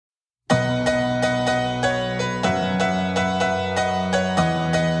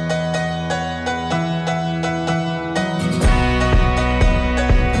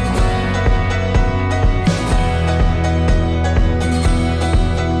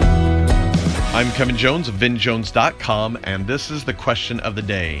I'm Kevin Jones of VinJones.com, and this is the question of the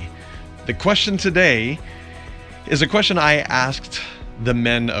day. The question today is a question I asked the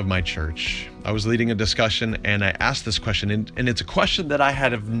men of my church. I was leading a discussion and I asked this question, and it's a question that I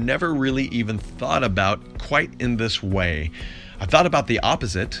had never really even thought about quite in this way. I thought about the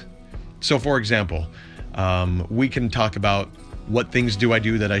opposite. So for example, we can talk about what things do I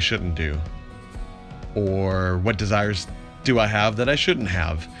do that I shouldn't do, or what desires do I have that I shouldn't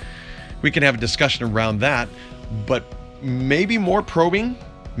have. We can have a discussion around that, but maybe more probing,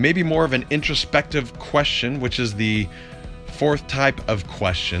 maybe more of an introspective question, which is the fourth type of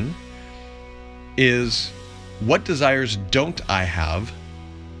question, is what desires don't I have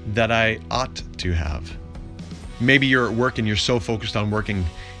that I ought to have? Maybe you're at work and you're so focused on working,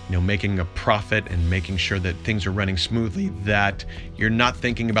 making a profit and making sure that things are running smoothly that you're not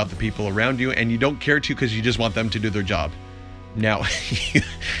thinking about the people around you, and you don't care to because you just want them to do their job. Now,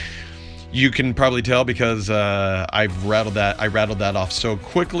 you can probably tell because I rattled that off so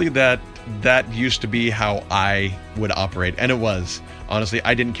quickly that used to be how I would operate. And it was. Honestly,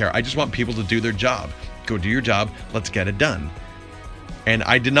 I didn't care. I just want people to do their job. Go do your job. Let's get it done. And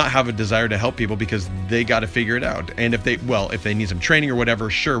I did not have a desire to help people because they got to figure it out. And if they need some training or whatever,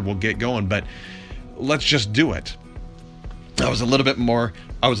 sure, we'll get going, but let's just do it. I was a little bit more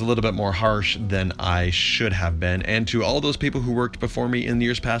harsh than I should have been. And to all those people who worked before me in the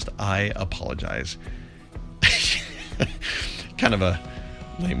years past, I apologize. Kind of a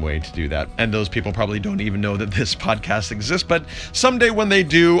lame way to do that. And those people probably don't even know that this podcast exists, but someday when they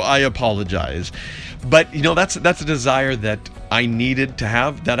do, I apologize. But that's a desire that I needed to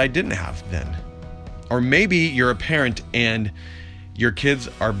have that I didn't have then. Or maybe you're a parent and your kids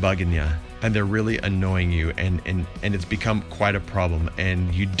are bugging you and they're really annoying you, and it's become quite a problem,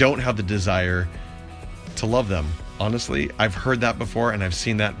 and you don't have the desire to love them. Honestly, I've heard that before and I've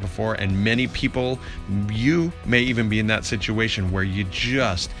seen that before, and many people, you may even be in that situation where you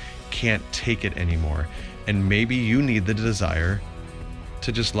just can't take it anymore, and maybe you need the desire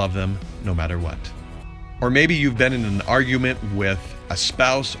to just love them no matter what. Or maybe you've been in an argument with a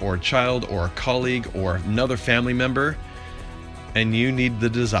spouse or a child or a colleague or another family member, and you need the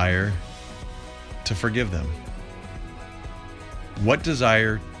desire to forgive them. What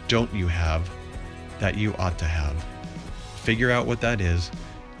desire don't you have that you ought to have? Figure out what that is,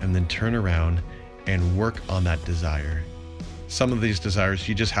 and then turn around and work on that desire. Some of these desires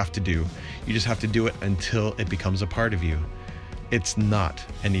you just have to do. You just have to do it until it becomes a part of you. It's not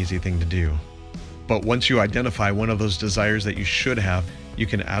an easy thing to do. But once you identify one of those desires that you should have, you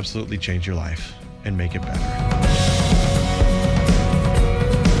can absolutely change your life and make it better.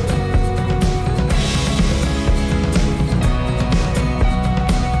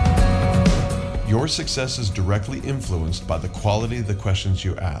 Your success is directly influenced by the quality of the questions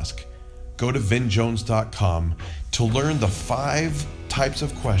you ask. Go to VinJones.com to learn the 5 types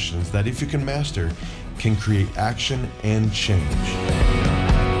of questions that, if you can master, can create action and change.